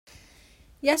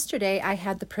Yesterday, I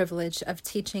had the privilege of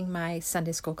teaching my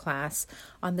Sunday school class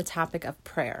on the topic of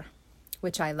prayer,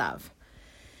 which I love.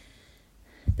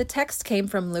 The text came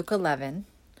from Luke 11,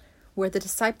 where the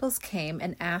disciples came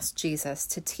and asked Jesus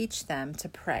to teach them to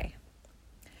pray.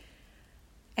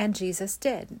 And Jesus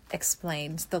did,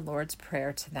 explained the Lord's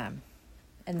Prayer to them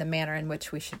and the manner in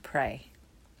which we should pray.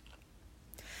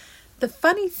 The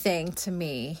funny thing to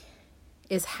me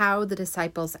is how the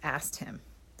disciples asked him.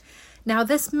 Now,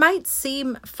 this might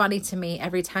seem funny to me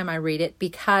every time I read it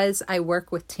because I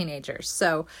work with teenagers,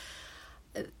 so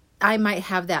I might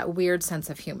have that weird sense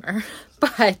of humor.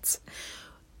 But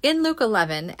in Luke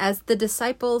 11, as the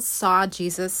disciples saw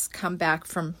Jesus come back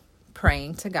from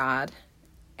praying to God,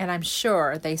 and I'm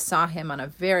sure they saw him on a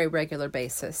very regular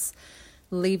basis,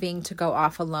 leaving to go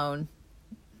off alone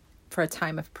for a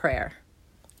time of prayer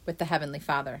with the Heavenly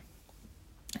Father.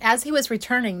 As he was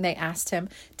returning, they asked him,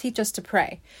 "Teach us to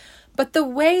pray." But the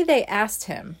way they asked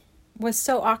him was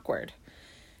so awkward.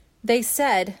 They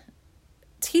said,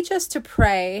 "Teach us to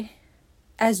pray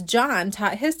as John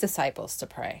taught his disciples to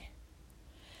pray."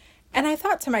 And I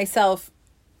thought to myself,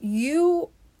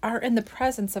 you are in the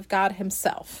presence of God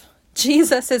himself.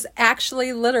 Jesus is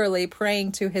actually literally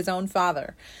praying to his own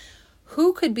Father.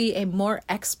 Who could be a more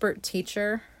expert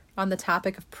teacher on the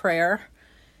topic of prayer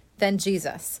than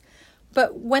Jesus?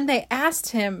 But when they asked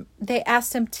him,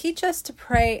 "Teach us to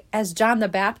pray as John the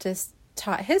Baptist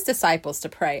taught his disciples to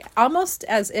pray," almost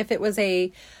as if it was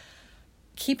a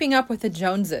keeping up with the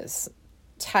Joneses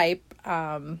type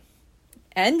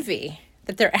envy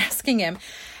that they're asking him.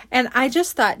 And I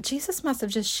just thought, Jesus must have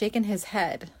just shaken his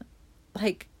head.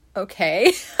 Like,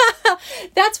 okay,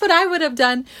 that's what I would have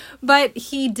done. But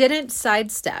he didn't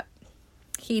sidestep.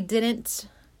 He didn't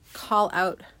call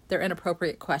out their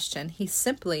inappropriate question. He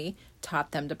simply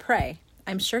taught them to pray.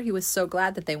 I'm sure he was so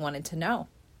glad that they wanted to know.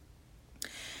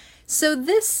 So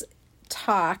this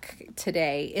talk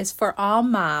today is for all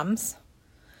moms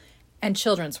and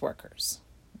children's workers.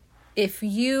 If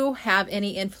you have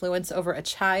any influence over a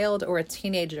child or a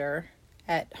teenager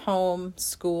at home,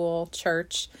 school,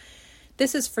 church,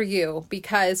 this is for you,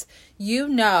 because you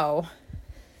know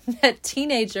that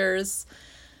teenagers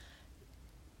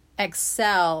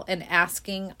excel in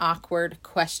asking awkward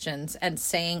questions and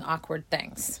saying awkward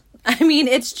things. I mean,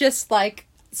 it's just like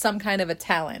some kind of a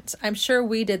talent. I'm sure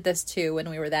we did this too when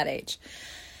we were that age.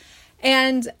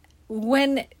 And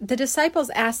when the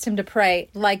disciples asked him to pray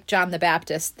like John the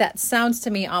Baptist, that sounds to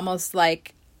me almost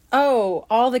like, oh,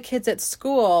 all the kids at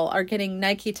school are getting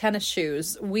Nike tennis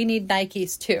shoes. We need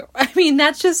Nikes too. I mean,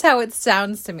 that's just how it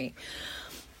sounds to me.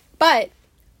 But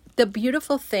the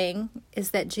beautiful thing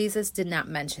is that Jesus did not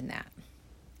mention that.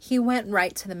 He went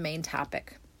right to the main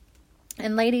topic.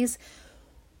 And ladies,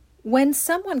 when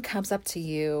someone comes up to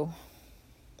you,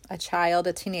 a child,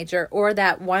 a teenager, or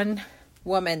that one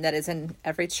woman that is in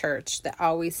every church that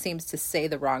always seems to say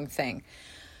the wrong thing,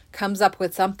 comes up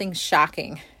with something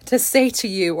shocking to say to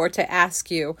you or to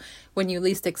ask you when you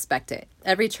least expect it.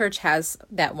 Every church has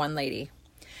that one lady.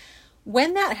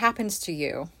 When that happens to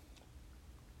you,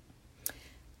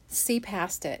 see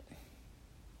past it.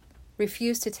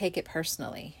 Refuse to take it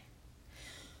personally.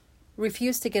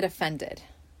 Refuse to get offended.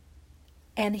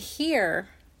 And hear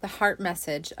the heart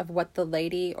message of what the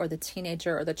lady or the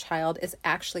teenager or the child is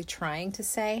actually trying to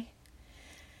say.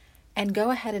 And go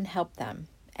ahead and help them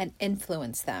and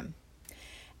influence them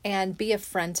and be a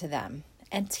friend to them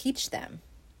and teach them.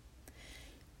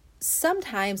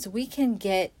 Sometimes we can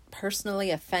get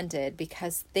personally offended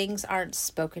because things aren't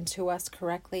spoken to us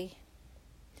correctly.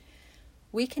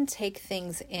 We can take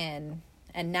things in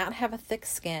and not have a thick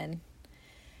skin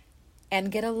and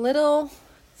get a little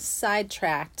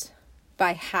sidetracked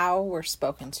by how we're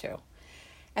spoken to.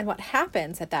 And what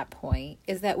happens at that point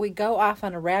is that we go off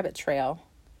on a rabbit trail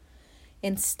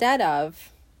instead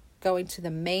of going to the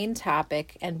main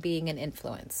topic and being an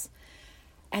influence.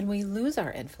 And we lose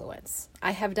our influence.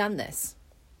 I have done this.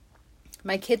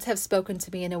 My kids have spoken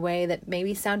to me in a way that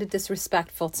maybe sounded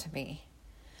disrespectful to me.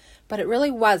 But it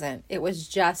really wasn't. It was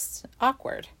just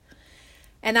awkward.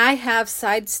 And I have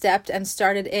sidestepped and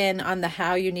started in on the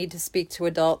how you need to speak to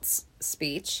adults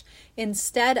speech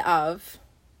instead of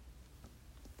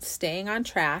staying on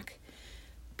track,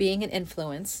 being an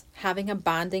influence, having a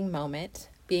bonding moment,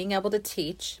 being able to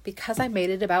teach because I made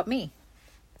it about me.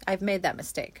 I've made that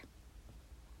mistake.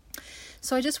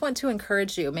 So I just want to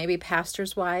encourage you, maybe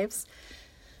pastors' wives,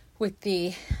 with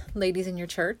the ladies in your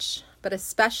church, but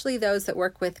especially those that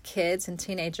work with kids and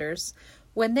teenagers,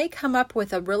 when they come up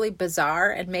with a really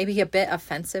bizarre and maybe a bit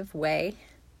offensive way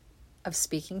of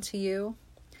speaking to you,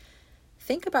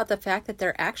 think about the fact that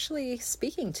they're actually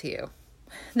speaking to you.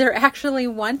 They're actually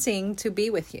wanting to be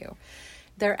with you.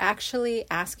 They're actually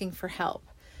asking for help,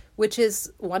 which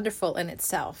is wonderful in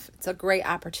itself. It's a great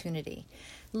opportunity.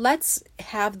 Let's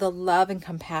have the love and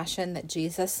compassion that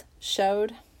Jesus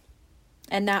showed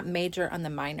and not major on the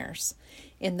minors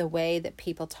in the way that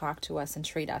people talk to us and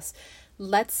treat us.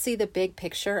 Let's see the big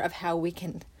picture of how we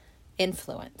can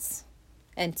influence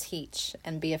and teach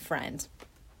and be a friend.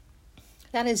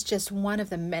 That is just one of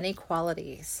the many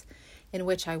qualities in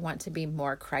which I want to be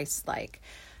more Christ-like.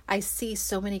 I see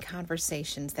so many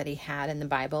conversations that he had in the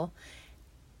Bible,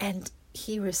 and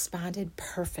he responded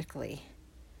perfectly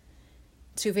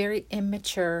to very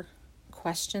immature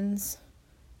questions,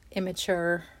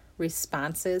 immature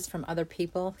responses from other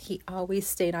people. He always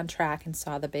stayed on track and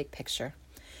saw the big picture.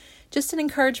 Just an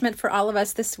encouragement for all of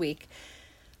us this week.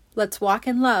 Let's walk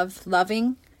in love,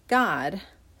 loving God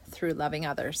through loving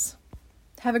others.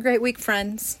 Have a great week,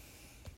 friends.